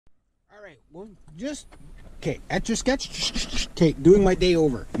right, well, just, okay, etch your sketch, okay, doing my day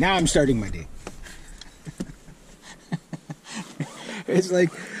over. Now I'm starting my day. It's like,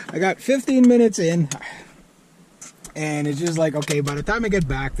 I got 15 minutes in, and it's just like, okay, by the time I get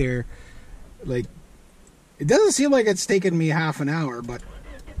back there, like, it doesn't seem like it's taken me half an hour, but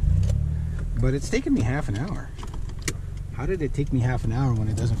it's taken me half an hour. How did it take me half an hour when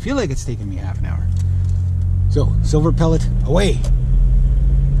it doesn't feel like it's taken me half an hour? So, silver pellet away.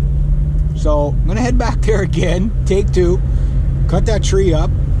 So, I'm going to head back there again, take two, cut that tree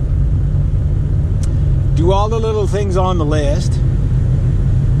up, do all the little things on the list.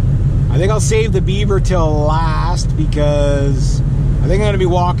 I think I'll save the beaver till last because I think I'm going to be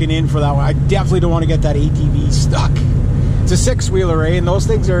walking in for that one. I definitely don't want to get that ATV stuck. It's a six-wheeler, eh? And those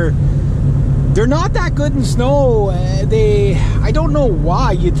things they're not that good in snow. I don't know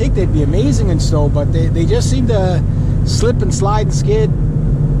why. You'd think they'd be amazing in snow, but they just seem to slip and slide and skid.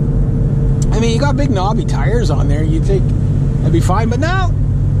 I mean, you got big knobby tires on there. You'd think that'd be fine, but no.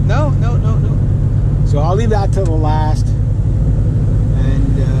 So I'll leave that till the last.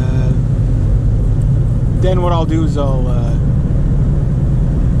 And then what I'll do is I'll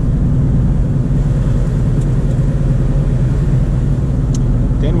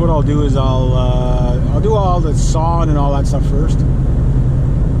do all the sawing and all that stuff first.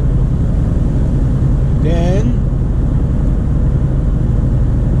 Then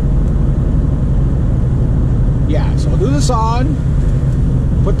yeah, so I'll do the sawing,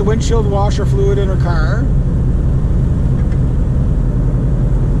 put the windshield washer fluid in her car,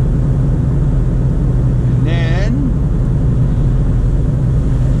 and then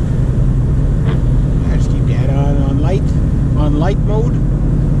I just keep that on light mode.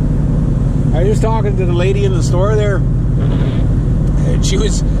 I was just talking to the lady in the store there, and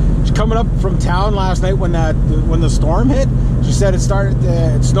she's coming up from town last night when the storm hit. She said it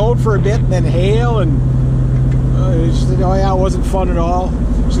snowed for a bit and then hail, and she said, oh yeah, it wasn't fun at all.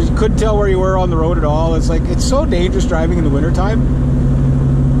 She said, you couldn't tell where you were on the road at all. It's like, it's so dangerous driving in the wintertime.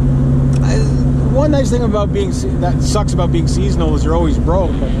 One nice thing about that sucks about being seasonal is you're always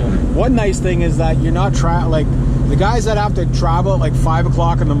broke. But one nice thing is that you're not like the guys that have to travel at like 5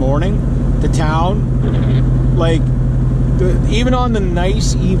 o'clock in the morning to town, like even on the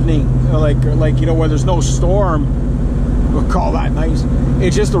nice evening, like you know, where there's no storm, we'll call that nice.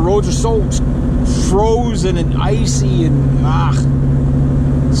 It's just the roads are so frozen and icy and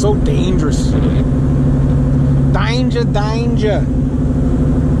so dangerous. Danger.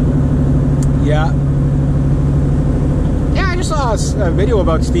 Yeah, I just saw a video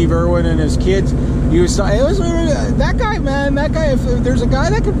about Steve Irwin and his kids. That guy, man. That guy. If there's a guy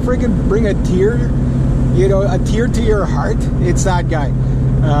that can freaking bring a tear to your heart, it's that guy.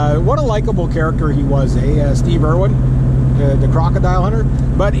 What a likable character he was, eh? Steve Irwin, the crocodile hunter.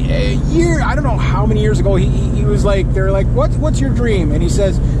 But I don't know how many years ago, he was like, they're like, what's your dream? And he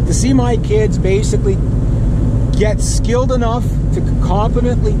says, to see my kids basically get skilled enough to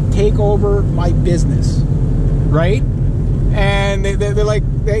competently take over my business, right? And they're like,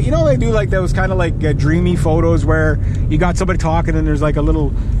 they do like those kind of like dreamy photos where you got somebody talking and there's like a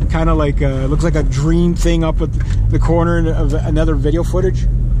little kind of like looks like a dream thing up at the corner of another video footage.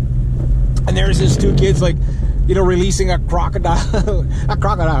 And there's his two kids like, releasing a crocodile. That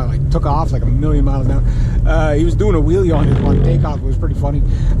crocodile like took off like 1,000,000 miles an hour. He was doing a wheelie on takeoff. It was pretty funny.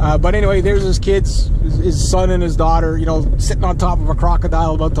 But anyway, there's his kids, his son and his daughter, sitting on top of a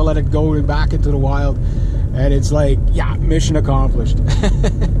crocodile about to let it go and back into the wild. And it's like, yeah, mission accomplished.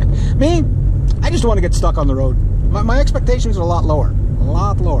 Me, I just want to get stuck on the road. My expectations are a lot lower.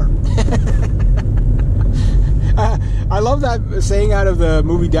 I love that saying out of the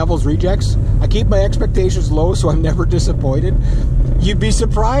movie Devil's Rejects. I keep my expectations low so I'm never disappointed. You'd be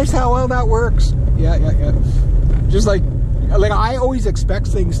surprised how well that works. Yeah. Just like I always expect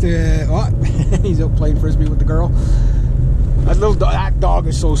things to... Oh, he's out playing Frisbee with the girl. That dog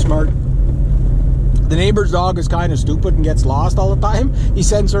is so smart. The neighbor's dog is kind of stupid and gets lost all the time. He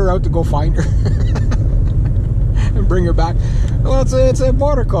sends her out to go find her and bring her back. Well, it's a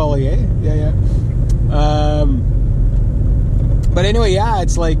border collie, eh? Yeah. But anyway, yeah,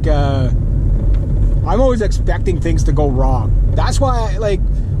 it's like I'm always expecting things to go wrong. That's why,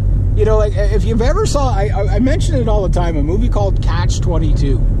 if you've ever saw, I mention it all the time, a movie called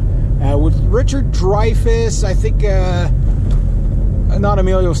Catch-22 with Richard Dreyfuss, I think. Not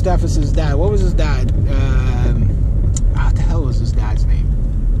Emilio Esteffes' dad. What was his dad? What the hell was his dad's name?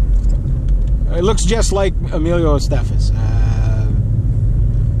 It looks just like Emilio Esteffes.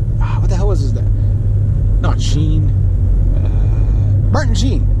 What the hell was his dad? Not Sheen. Martin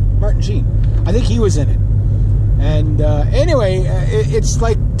Sheen. I think he was in it. And anyway, it's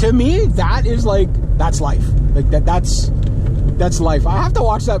like to me, that is like, that's life. Like that's life. I have to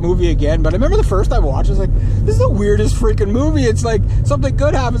watch that movie again, but I remember the first time I watched it, I was like, this is the weirdest freaking movie. It's like something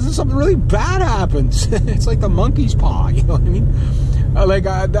good happens and something really bad happens. It's like the monkey's paw, you know what I mean?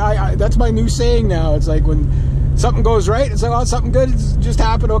 That's my new saying now. It's like when something goes right, it's like, oh, something good just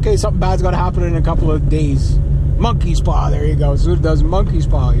happened. Okay, something bad's got to happen in a couple of days. Monkey's paw, there you go. So it does monkey's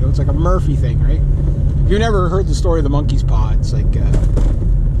paw, you know, it's like a Murphy thing, right? If you've never heard the story of the monkey's paw, it's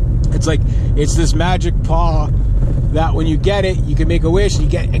this magic paw that when you get it, you can make a wish, you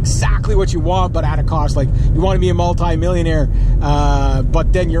get exactly what you want, but at a cost. Like, you want to be a multi-millionaire,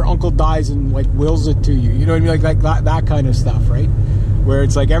 but then your uncle dies and like wills it to you. You know what I mean? Like that kind of stuff, right? Where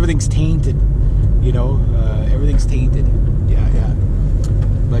it's like everything's tainted, you know, everything's tainted. Yeah.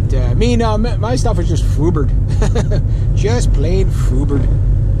 But me, no, my stuff is just foobered. Just plain foobered.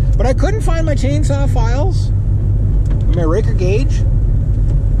 But I couldn't find my chainsaw files, my raker gauge.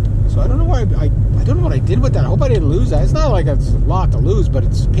 So I don't know why I don't know what I did with that. I hope I didn't lose that. It's not like it's a lot to lose, but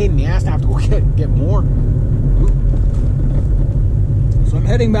it's a pain in the ass to have to go get more. So I'm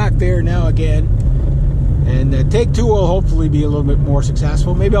heading back there now again. And take 2 will hopefully be a little bit more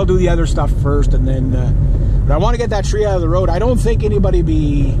successful. Maybe I'll do the other stuff first, and then. But I want to get that tree out of the road. I don't think anybody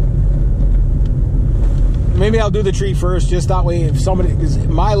be. Maybe I'll do the tree first, just that way. If somebody, because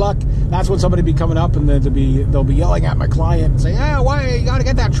my luck, that's when somebody be coming up and they'll be yelling at my client and saying, "Ah, why you got to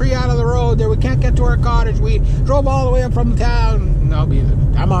get that tree out of the road? There, we can't get to our cottage. We drove all the way up from town." And I'll be,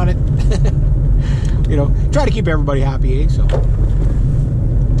 I'm on it. You know, try to keep everybody happy, eh? So,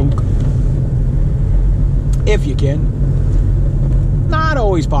 if you can, not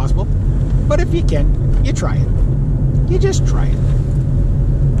always possible, but if you can, you try it. You just try it.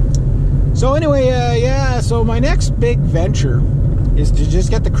 So anyway, yeah, so my next big venture is to just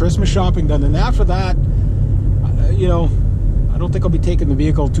get the Christmas shopping done. And after that, you know, I don't think I'll be taking the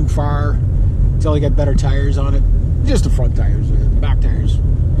vehicle too far until I get better tires on it. Just the front tires, the back tires.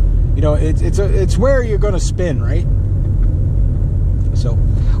 You know, it's where you're going to spin, right? So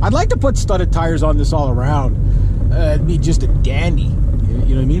I'd like to put studded tires on this all around. It'd be just a dandy.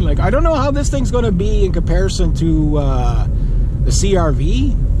 You know what I mean? Like, I don't know how this thing's going to be in comparison to the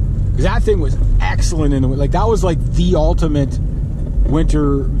CRV. Because that thing was excellent in the, like, that was like the ultimate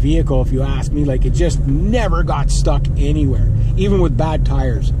winter vehicle, if you ask me. Like, it just never got stuck anywhere, even with bad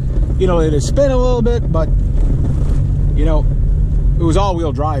tires. You know, it'd spin a little bit, but you know, it was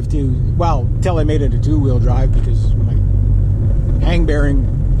all-wheel drive too. Well, until I made it a 2-wheel drive because my hang bearing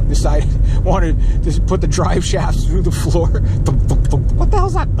decided wanted to put the drive shafts through the floor. What the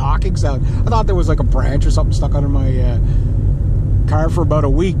hell's that knocking sound? I thought there was like a branch or something stuck under my car for about a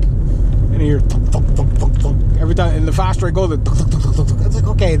week. And I hear every time, and the faster I go, it's like,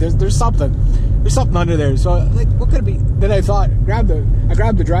 okay, there's something under there. So like, what could it be? Then I thought, I grabbed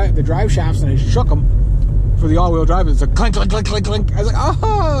the drive shafts and I shook them for the all-wheel drive. It's like clink, clink, clink, clink, clink. I was like,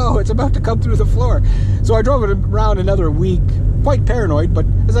 oh, it's about to come through the floor. So I drove it around another week, quite paranoid, but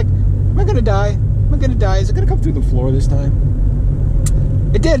I was like, am I gonna die? Am I gonna die? Is it gonna come through the floor this time?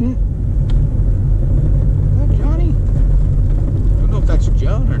 It didn't. Is that Johnny? I don't know if that's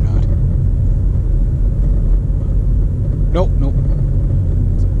John or not. Nope.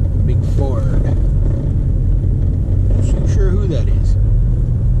 It's a big Ford. Not so sure who that is.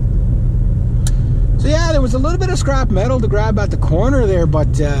 So yeah, there was a little bit of scrap metal to grab at the corner there,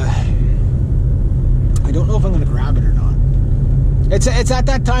 but I don't know if I'm going to grab it or not. It's at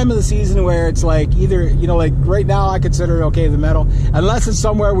that time of the season where it's like either, you know, like right now I consider okay the metal, unless it's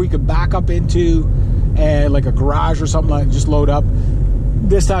somewhere we could back up into, like a garage or something like just load up.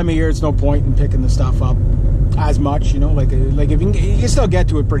 This time of year, it's no point in picking the stuff up as much, you know, like if you can still get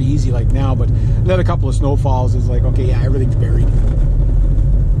to it pretty easy like now, but then a couple of snowfalls is like, okay, yeah, everything's buried.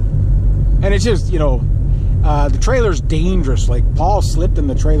 And it's just, you know, the trailer's dangerous. Like, Paul slipped in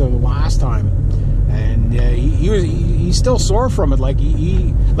the trailer the last time, and he's still sore from it. Like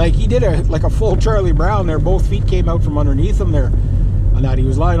he did a full Charlie Brown there. Both feet came out from underneath him there, and that he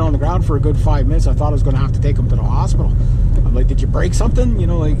was lying on the ground for a good 5 minutes. I thought I was going to have to take him to the hospital. I'm like, did you break something? You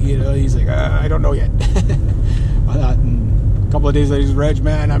know, like, you know, he's like, I don't know yet. And a couple of days later, he's, Reg,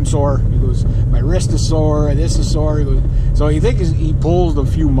 man, I'm sore. He goes, my wrist is sore, this is sore. He goes, so you think he pulled a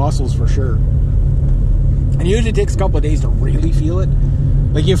few muscles for sure. And it usually takes a couple of days to really feel it.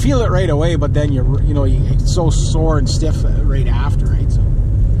 Like, you feel it right away, but then you're so sore and stiff right after, right?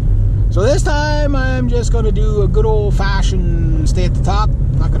 So this time, I'm just going to do a good old-fashioned stay at the top.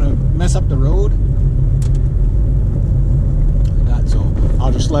 Not going to mess up the road. So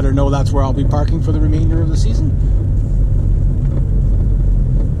I'll just let her know that's where I'll be parking for the remainder of the season.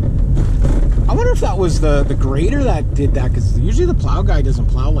 I wonder if that was the grader that did that, because usually the plow guy doesn't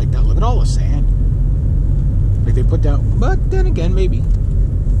plow like that. Look at all the sand. Like they put down, but then again, maybe.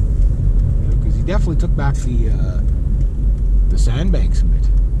 Because he definitely took back the sandbanks a bit.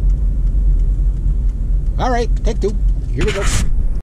 All right, take two. Here we go.